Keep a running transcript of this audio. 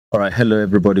All right, hello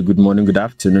everybody. Good morning, good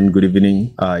afternoon, good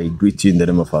evening. I greet you in the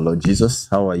name of our Lord Jesus.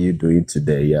 How are you doing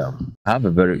today? I have a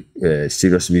very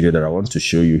serious video that I want to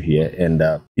show you here. And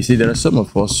you see, there are some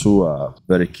of us who are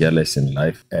very careless in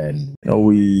life, and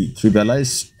we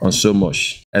trivialize on so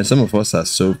much. And some of us are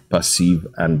so passive,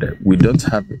 and we don't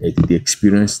have the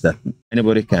experience that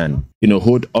anybody can,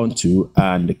 hold on to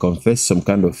and confess some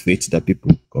kind of faith that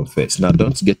people confess. Now,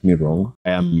 don't get me wrong.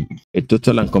 I am a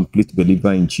total and complete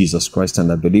believer in Jesus Christ,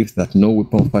 and I believe that no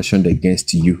weapon fashioned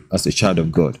against you as a child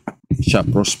of God shall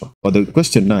prosper. But the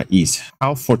question now is,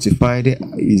 how fortified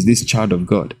is this child of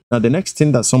God? Now, the next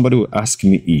thing that somebody will ask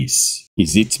me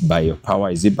is it by your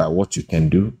power? Is it by what you can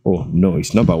do? Oh, no,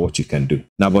 it's not by what you can do.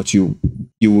 Now, but you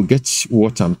will get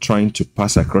what I'm trying to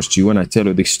pass across to you when I tell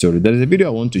you this story. There is a video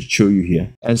I want to show you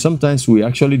here. And sometimes we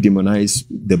actually demonize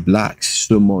the blacks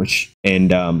so much and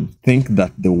think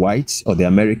that the whites or the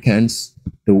Americans,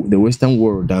 the Western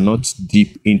world, are not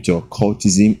deep into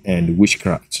occultism and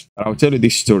witchcraft. But I'll tell you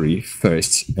this story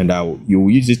first, and you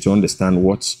will use it to understand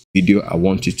what video I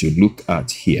want you to look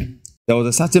at here. There was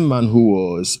a certain man who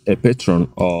was a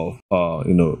patron of,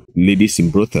 ladies in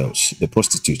brothels, the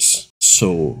prostitutes.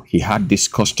 So he had this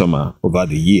customer over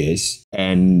the years,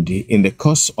 and in the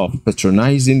course of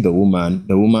patronizing the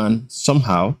woman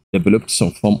somehow developed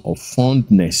some form of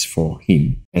fondness for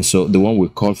him. And so the one we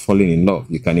call falling in love.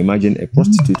 You can imagine a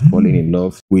prostitute falling in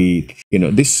love with,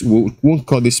 this, we won't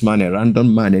call this man a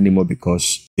random man anymore,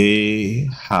 because they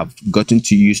have gotten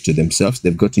used to themselves.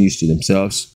 They've gotten used to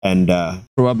themselves, and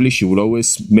probably she will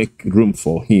always make room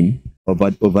for him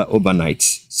overnight.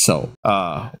 So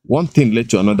one thing led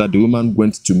to another. The woman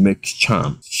went to make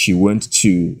charms. She went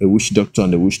to a witch doctor,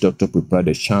 and the witch doctor prepared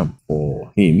a charm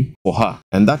for her,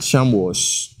 and that charm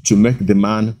was to make the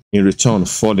man in return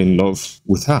fall in love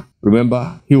with her.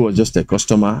 Remember, he was just a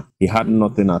customer. He had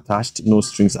nothing attached, no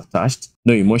strings attached,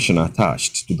 no emotion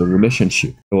attached to the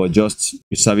relationship. It was just,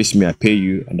 you service me, I pay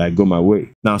you, and I go my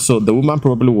way. Now, so the woman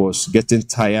probably was getting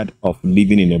tired of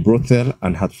living in a brothel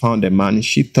and had found a man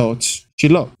she thought she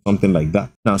loved, something like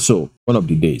that. Now, so one of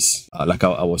the days, like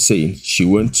I was saying, she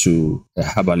went to a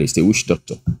herbalist, a witch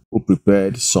doctor, who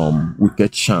prepared some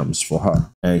wicked charms for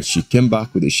her. And she came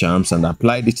back with the charms and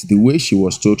applied it the way she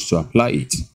was told to apply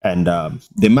it. And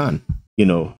the man,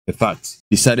 in fact,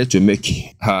 decided to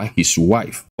make her his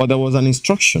wife. But there was an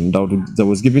instruction that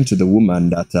was given to the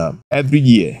woman that every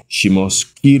year she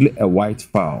must kill a white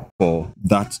fowl for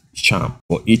that charm,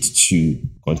 for it to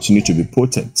continue to be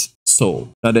potent. So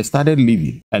now they started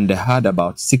living, and they had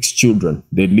about 6 children.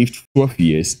 They lived 12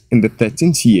 years. In the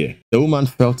 13th year, the woman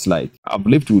felt like, I've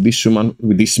lived with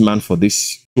this man for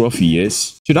this 12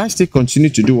 years. Should I still continue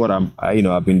to do what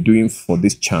I've been doing for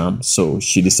this charm? So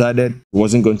she decided she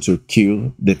wasn't going to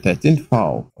kill the 13th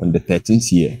fowl on the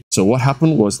 13th year. So what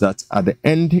happened was that at the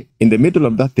end, in the middle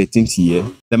of that 13th year,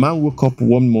 the man woke up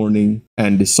one morning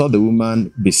and they saw the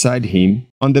woman beside him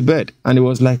on the bed. And he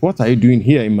was like, what are you doing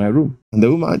here in my room? And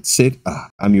the woman said,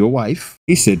 I'm your wife.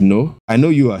 He said, no, I know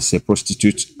you as a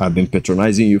prostitute. I've been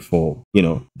patronizing you for,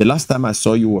 the last time I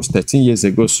saw you was 13 years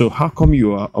ago. So how come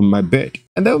you are on my bed?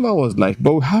 And the woman was like,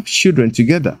 but we have children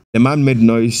together. The man made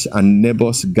noise and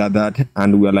neighbors gathered,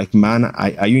 and we were like, man,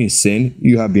 are you insane?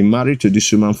 You have been married to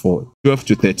this woman for 12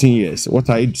 to 13 years. What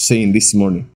are you saying this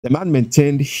morning? The man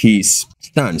maintained his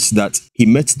stance that he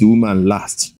met the woman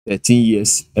last 13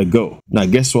 years ago. Now,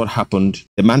 guess what happened?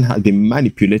 The man had been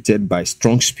manipulated by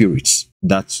strong spirits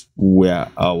that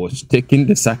was taking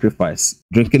the sacrifice,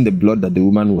 drinking the blood that the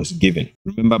woman was given.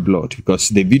 Remember blood, because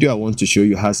the video I want to show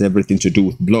you has everything to do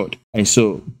with blood. And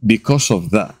so because of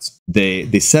that,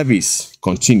 the service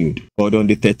continued. But on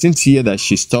the 13th year that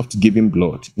she stopped giving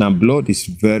blood. Now, blood is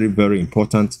very, very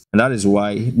important. And that is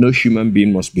why no human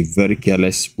being must be very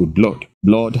careless with blood.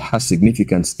 Blood has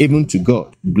significance, even to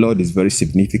God. Blood is very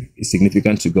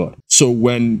significant to God. So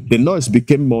when the noise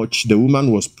became much, the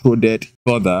woman was prodded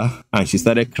further, and she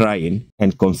started crying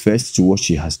and confessed to what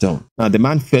she has done. Now, the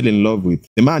man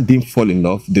didn't fall in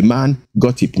love. The man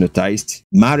got hypnotized,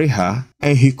 married her,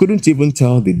 and he couldn't even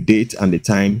tell the date and the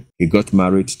time he got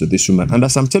married to this woman. And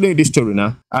as I'm telling you this story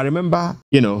now, I remember,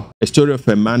 a story of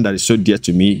a man that is so dear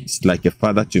to me. It's like a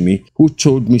father to me, who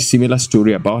told me similar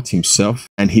story about himself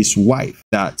and his wife,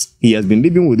 that he has been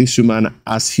living with this woman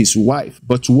as his wife.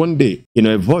 But one day,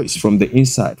 a voice from the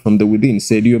inside, from the within,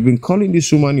 said, you have been calling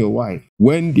this woman your wife.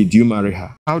 When did you marry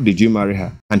her? How did you marry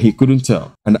her? And he couldn't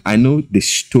tell. And I know the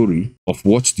story of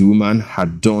what the woman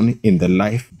had done in the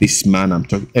life this man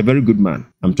a very good man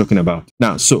I'm talking about.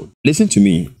 Now, so listen to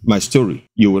me, my story.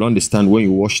 You will understand when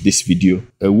you watch this video.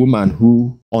 A woman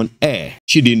who on air,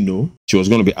 she didn't know she was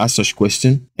going to be asked such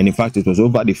question. And in fact, it was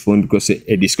over the phone because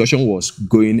a discussion was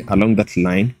going along that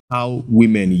line, how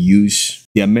women use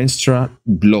their menstrual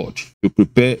blood to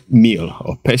prepare meal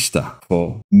or pasta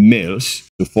for males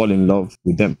to fall in love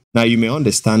with them. Now, you may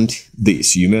understand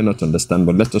this, you may not understand,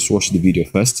 but let us watch the video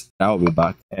first. I'll be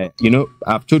back.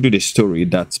 I've told you the story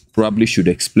that probably should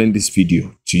explain this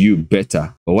video to you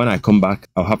better. But when I come back,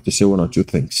 I'll have to say one or two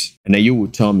things. And then you will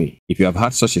tell me if you have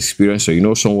had such experience, or you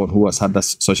know someone who has had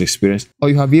such experience, or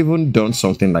you have even done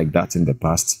something like that in the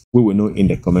past. We will know in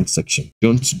the comment section.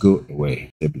 Don't go away.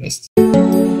 Stay blessed.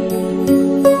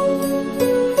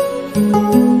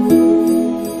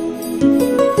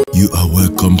 You are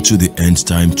welcome to the End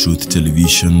Time Truth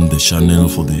Television, the channel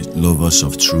for the lovers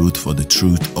of truth, for the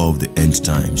truth of the end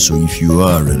time. So if you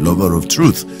are a lover of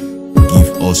truth,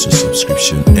 give us a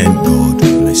subscription and God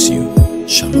bless you.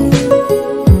 Shalom.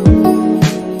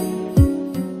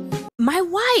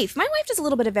 My wife does a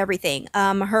little bit of everything.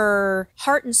 Her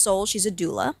heart and soul, she's a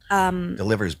doula.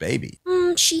 Delivers baby.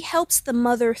 She helps the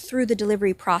mother through the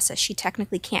delivery process. She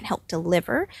technically can't help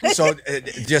deliver. So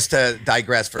just to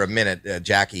digress for a minute,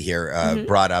 Jackie here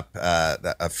brought up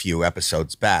a few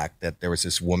episodes back that there was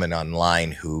this woman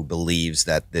online who believes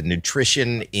that the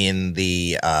nutrition in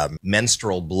the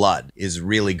menstrual blood is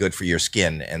really good for your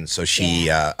skin. And so she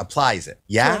applies it.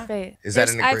 Yeah? Is that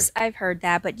an agreement? I've heard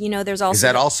that, but there's also... Is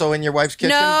that also in your wife's kitchen?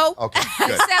 No. Okay,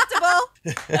 good. Acceptable.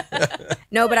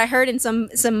 No, but I heard in some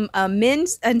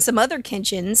men's and some other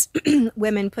kitchens,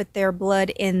 women put their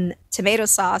blood in tomato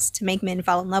sauce to make men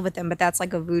fall in love with them, but that's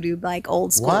like a voodoo, like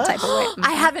old school type of way.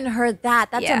 I haven't heard that.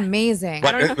 That's amazing.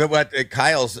 What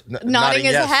Kyle's nodding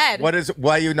his yes. head.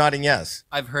 Why are you nodding yes?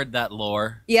 I've heard that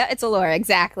lore. Yeah, it's a lore,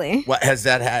 exactly. What has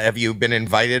that? Have you been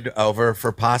invited over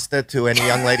for pasta to any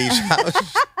young lady's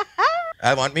house?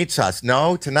 I want meat sauce.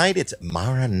 No, tonight it's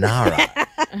marinara.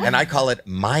 And I call it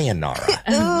mayanara.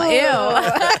 Ew.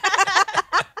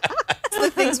 The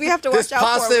things we have to watch this out for.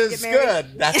 Pasta is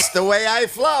good. That's the way I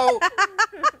flow.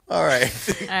 All right.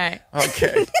 All right.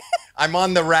 Okay. I'm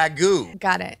on the ragu.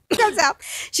 Got it. Comes out.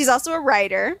 She's also a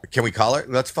writer. Can we call her?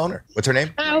 Let's phone her. What's her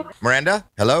name? Hello. Miranda?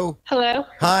 Hello? Hello.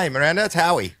 Hi, Miranda. It's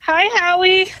Howie. Hi,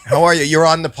 Howie. How are you? You're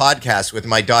on the podcast with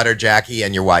my daughter, Jackie,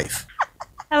 and your wife.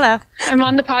 Hello. I'm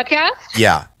on the podcast.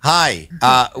 Yeah. Hi.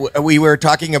 We were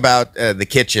talking about the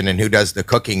kitchen and who does the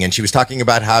cooking, and she was talking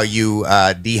about how you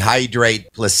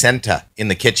dehydrate placenta in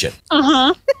the kitchen.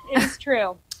 Uh-huh. It's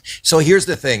true. So here's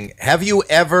the thing. Have you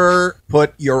ever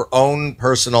put your own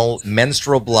personal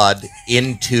menstrual blood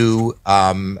into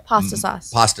Pasta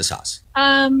sauce. Pasta sauce?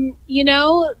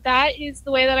 That is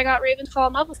the way that I got Raven to fall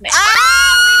in love with me.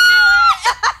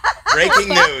 Breaking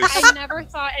news. I never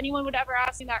thought anyone would ever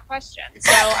ask me that question, so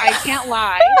I can't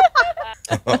lie.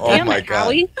 Oh my God.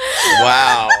 Howie.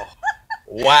 Wow.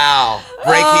 Wow.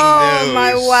 Breaking news.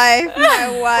 My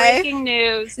wife. Breaking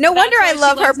news. No wonder I That's why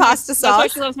love she her loves my- pasta That's sauce. why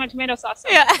she loves my tomato sauce.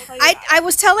 Yeah, I'll tell you that. I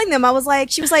was telling them,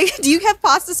 she was like, do you have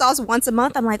pasta sauce once a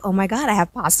month? I'm like, oh my God, I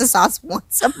have pasta sauce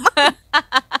once a month.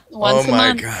 Once a my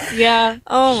month. God. Yeah.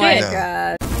 Oh my Shit.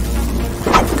 God.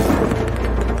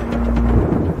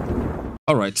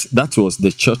 All right, that was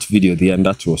the short video there, and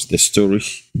that was the story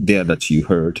there that you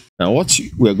heard. Now, what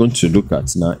we're going to look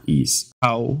at now is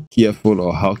how careful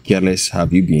or how careless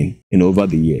have you been over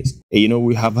the years?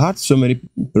 We have had so many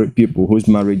people whose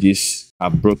marriages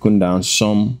have broken down.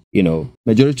 Some,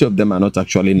 majority of them are not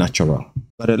actually natural.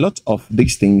 But a lot of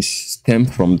these things stem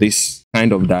from this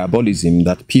kind of diabolism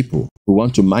that people who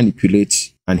want to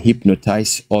manipulate and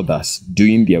hypnotize others,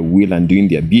 doing their will and doing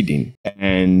their bidding.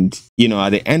 And, at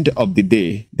the end of the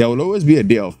day, there will always be a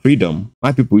day of freedom.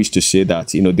 My people used to say that,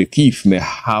 the thief may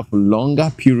have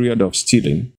longer period of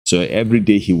stealing. So every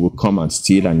day he will come and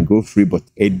steal and go free, but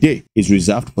a day is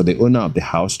reserved for the owner of the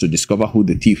house to discover who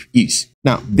the thief is.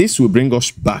 Now, this will bring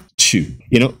us back to,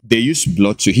 they use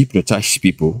blood to hypnotize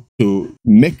people, to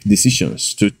make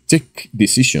decisions, to take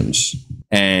decisions,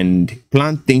 and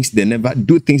plan things they never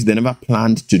do, things they never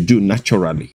planned to do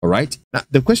naturally. All right. Now,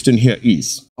 the question here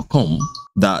is, how come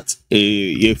that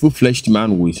a full-fledged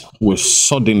man will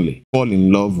suddenly fall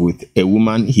in love with a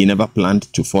woman he never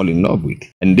planned to fall in love with?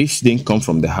 And this didn't come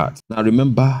from the heart. Now,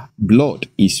 remember, blood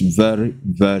is very,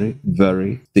 very,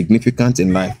 very significant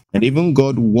in life. And even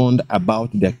God warned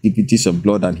about the activities of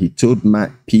blood, and he told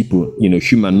people,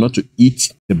 human, not to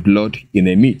eat the blood in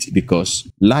a meat,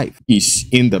 because life is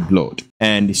in the blood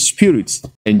and spirits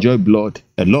enjoy blood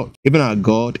a lot. Even our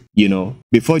God,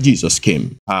 before Jesus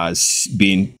came, has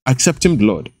been accepting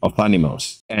blood of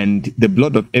animals and the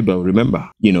blood of Abel, remember,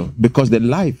 because the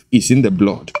life is in the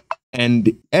blood.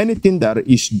 And anything that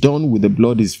is done with the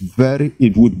blood is very,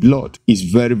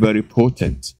 very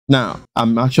potent. Now,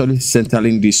 I'm actually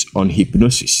centering this on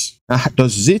hypnosis. Now,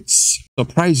 does it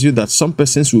surprise you that some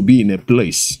persons will be in a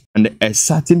place and a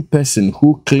certain person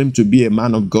who claims to be a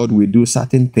man of God will do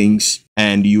certain things,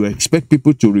 and you expect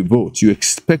people to revolt? You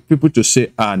expect people to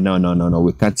say, no,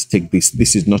 we can't take this.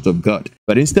 This is not of God.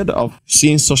 But instead of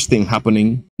seeing such thing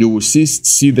happening, you will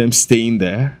see them staying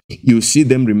there. You will see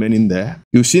them remaining there.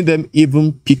 You will see them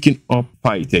even picking up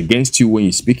fight against you when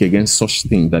you speak against such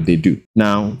things that they do.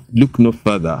 Now, look no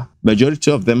further.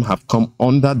 Majority of them have come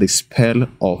under the spell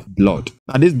of blood.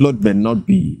 Now, this blood may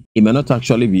not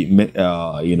actually be,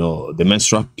 the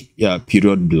menstrual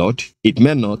period blood. It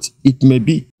may not, it may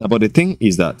be. But the thing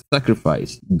is that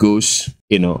sacrifice goes,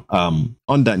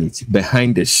 underneath,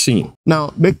 behind the scene.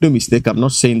 Now, make no mistake, I'm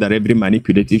not saying that every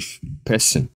manipulative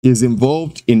person is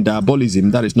involved in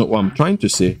diabolism. That is not what I'm trying to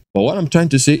say. But what I'm trying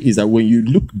to say is that when you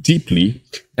look deeply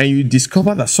and you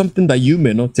discover that something that you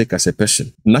may not take as a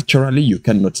person, naturally you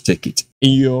cannot take it.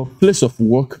 In your place of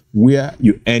work where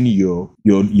you earn your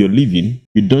living,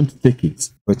 you don't take it.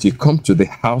 But you come to the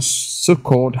house,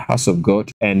 so-called house of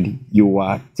God, and you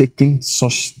are taking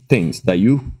such things that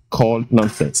you call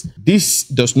nonsense. This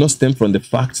does not stem from the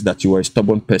fact that you are a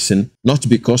stubborn person, not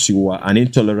because you are an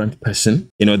intolerant person,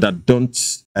 that don't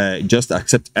just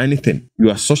accept anything.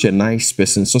 You are such a nice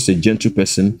person, such a gentle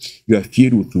person. You are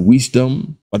filled with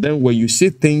wisdom. But then when you see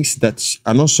things that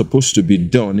are not supposed to be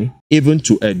done, even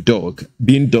to a dog,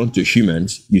 being done to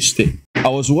humans, you stay. I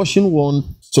was watching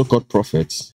one so-called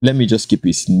prophet. Let me just keep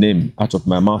his name out of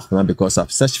my mouth now because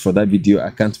I've searched for that video. I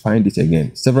can't find it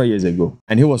again. Several years ago.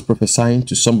 And he was prophesying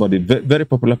to somebody, very, very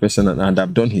popular person, and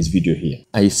I've done his video here.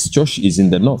 And his church is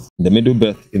in the north, in the Middle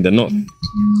Belt in the north.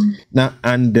 Now,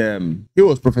 and he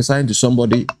was prophesying to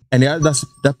somebody, and he asked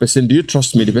that person, do you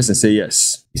trust me? The person said,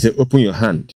 yes. He said, open your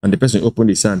hand. And the person opened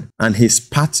his hand, and he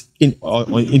spat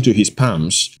into his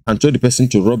palms and told the person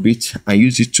to rub it and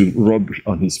use it to rub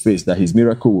on his face, that his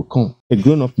miracle will come. A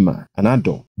grown-up man, an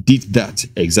adult, did that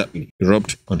exactly,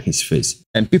 rubbed on his face.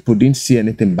 And people didn't see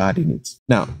anything bad in it.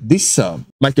 Now, this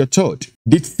Michael Todd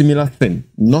did similar thing,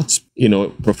 not,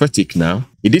 prophetic now.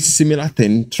 He did similar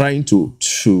thing, trying to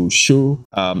show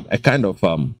a kind of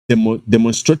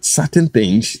demonstrate certain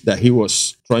things that he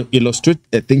was trying, illustrate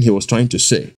a thing he was trying to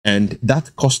say. And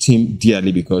that cost him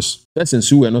dearly because persons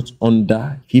who were not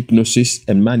under hypnosis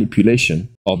and manipulation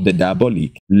of the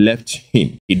diabolic left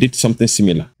him. He did something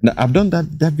similar. Now, I've done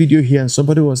that video here, and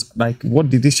somebody was like, what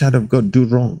did this child of God do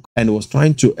wrong? And was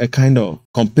trying to kind of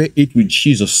compare it with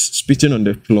Jesus spitting on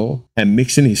the floor and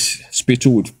mixing his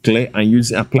spittle with clay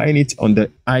and applying it on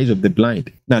the eyes of the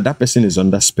blind. Now, that person is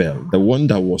under spell. The one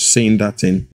that was saying that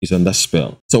thing is under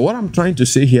spell. So what I'm trying to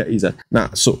say here is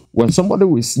that, so when somebody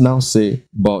will now say,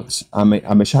 but I'm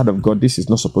a child of God, this is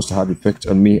not supposed to have effect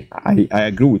on me. I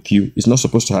agree with you. It's not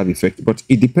supposed to have effect, but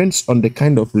it depends on the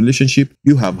kind of relationship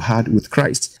you have had with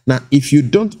Christ. Now, if you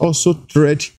don't also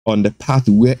tread on the path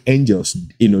where angels,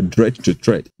 dread to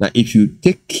tread. Now, if you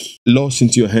take laws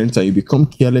into your hands and you become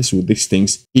careless with these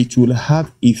things, it will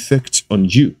have effect on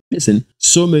you. Listen,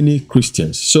 so many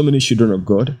Christians, so many children of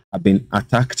God have been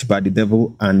attacked by the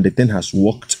devil, and the thing has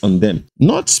worked on them.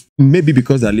 Not maybe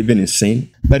because they're living in sin,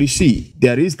 but you see,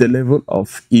 there is the level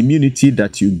of immunity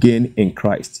that you gain in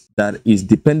Christ that is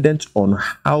dependent on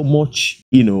how much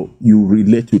you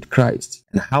relate with Christ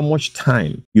and how much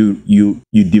time you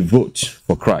devote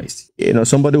for Christ.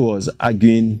 Somebody was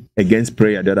arguing against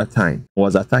prayer the other time,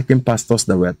 was attacking pastors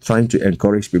that were trying to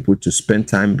encourage people to spend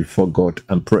time before God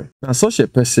and pray. Now, such a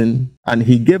person, and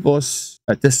he gave us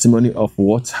a testimony of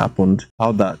what happened,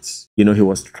 how that, he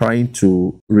was trying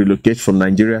to relocate from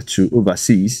Nigeria to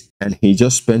overseas, and he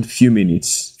just spent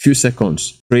few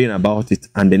seconds praying about it,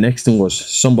 and the next thing was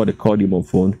somebody called him on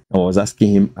phone and was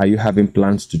asking him, are you having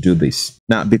plans to do this?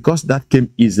 Now, because that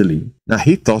came easily, now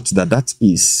he thought that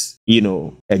is,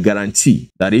 a guarantee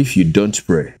that if you don't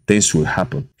pray, things will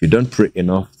happen. If you don't pray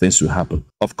enough, things will happen.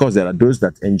 Of course, there are those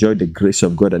that enjoy the grace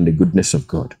of God and the goodness of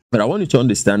God. But I want you to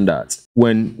understand that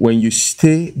when you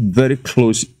stay very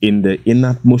close in the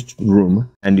innermost room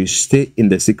and you stay in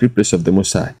the secret place of the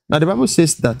Most High. Now, the Bible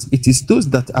says that it is those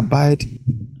that abide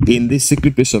in the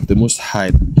secret place of the Most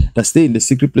High, that stay in the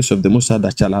secret place of the Most High,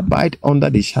 that shall abide under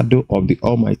the shadow of the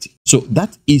Almighty. So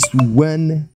that is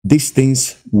when these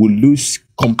things will lose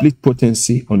complete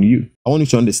potency on you. I want you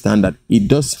to understand that it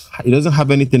doesn't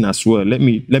have anything as well. Let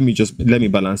me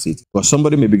balance it. Because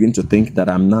somebody may begin to think that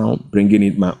I'm now bringing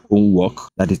in my own work,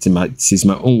 that it is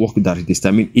my own work that it is.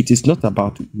 I mean, it is not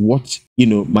about what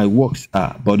my works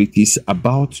are, but it is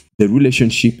about the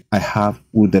relationship I have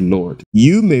with the Lord.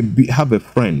 You may have a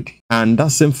friend, and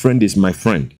that same friend is my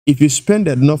friend. If you spend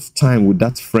enough time with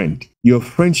that friend, your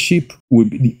friendship will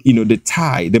be,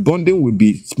 the bonding will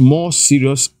be more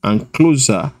serious and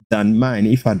closer than mine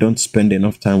if I don't spend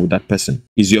enough time with that person.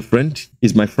 Is your friend,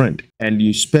 is my friend, and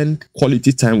you spend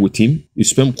quality time with him, you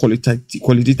spend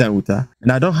quality time with her,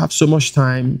 and I don't have so much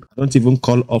time. I don't even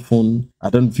call often. I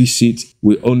don't visit.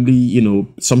 We only,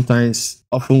 sometimes,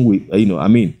 often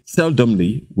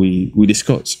seldomly we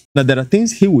discuss. Now, there are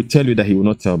things he will tell you that he will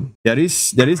not tell me. There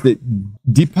is the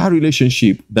deeper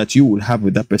relationship that you will have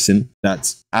with that person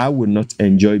that I will not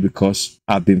enjoy because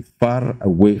I've been far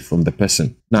away from the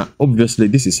person. Now, obviously,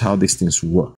 this is how these things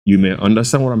work. You may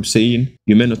understand what I'm saying.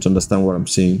 You may not understand what I'm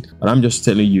saying, but I'm just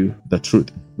telling you the truth.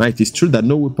 Now, it is true that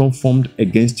no weapon formed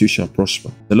against you shall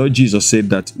prosper. The Lord Jesus said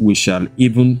that we shall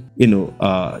even,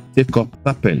 take up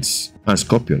serpents and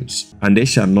scorpions, and they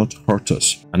shall not hurt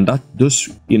us. And that those,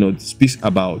 speaks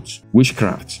about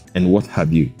witchcraft and what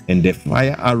have you. And the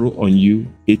fire arrow on you,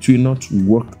 it will not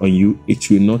work on you. It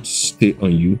will not stay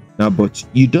on you. Now, but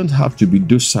you don't have to be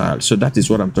docile. So that is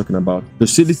what I'm talking about.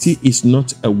 Docility is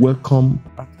not a welcome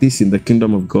practice in the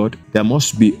kingdom of God. There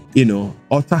must be,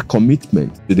 utter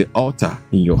commitment to the altar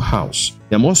in your house.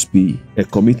 There must be a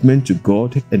commitment to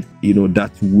God, and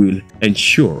that will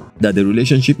ensure that the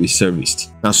relationship is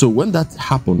serviced. Now, so when that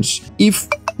happens,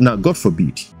 now, God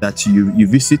forbid that you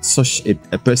visit such a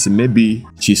person, maybe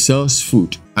she sells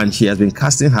food and she has been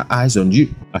casting her eyes on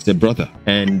you as a brother,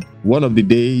 and one of the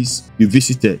days you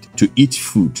visited to eat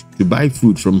food, to buy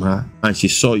food from her, and she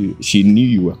saw you, she knew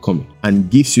you were coming, and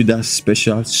gives you that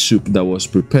special soup that was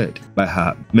prepared by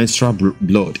her menstrual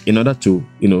blood in order to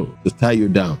tie you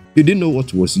down. You didn't know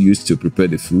what was used to prepare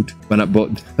the food, but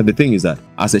the thing is that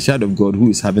as a child of God who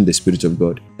is having the Spirit of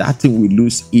God, that thing will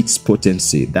lose its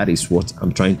potency. That is what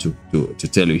I'm trying to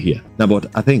tell you here. Now, but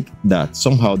I think that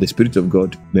somehow the Spirit of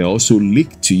God may also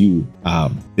leak to you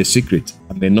the secret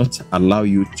and may not allow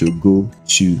you to go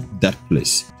to that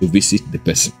place to visit the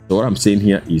person. So what I'm saying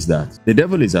here is that the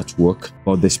devil is at work,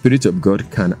 but the Spirit of God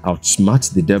can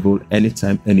outsmart the devil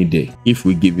anytime, any day, if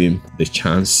we give him the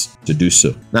chance to do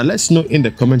so. Now, let's know in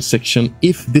the comment section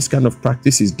if this kind of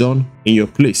practice is done in your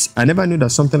place. I never knew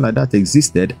that something like that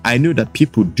existed. I knew that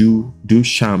people do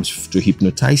charms to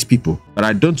hypnotize people, but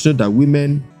I don't know that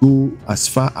women go as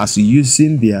far as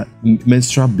using their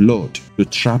menstrual blood to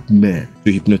trap men,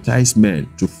 to hypnotize men,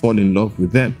 to fall in love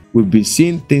with them. We've been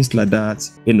seeing things like that,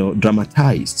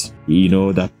 dramatized.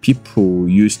 That people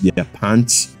use their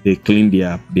pants, they clean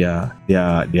their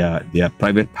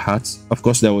private parts. Of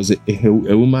course, there was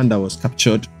a woman that was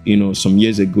captured, some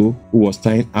years ago, who was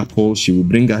tying apples. She would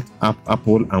bring that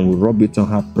apple and would rub it on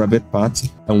her private parts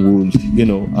and would,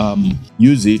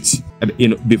 use it,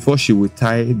 before she would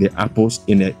tie the apples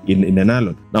in a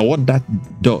nylon. Now, what that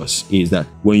does is that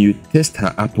when you taste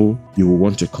her apple, you will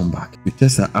want to come back. You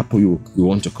taste her apple, you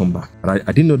want to come back. But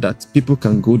I didn't know that people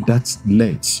can go that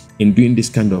length in doing this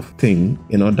kind of thing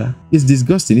in order. It's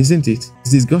disgusting, isn't it?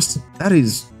 It's disgusting. That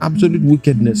is absolute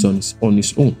wickedness on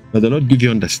its own. But the Lord give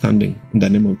you understanding in the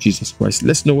name of Jesus Christ.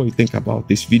 Let's know what you think about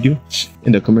this video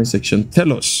in the comment section.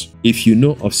 Tell us if you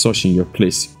know of such in your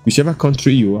place, whichever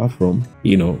country you are from.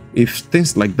 If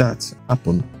things like that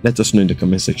happen, let us know in the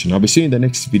comment section. I'll be seeing you in the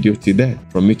next video. Till then,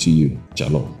 from me to you,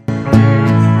 Shalom.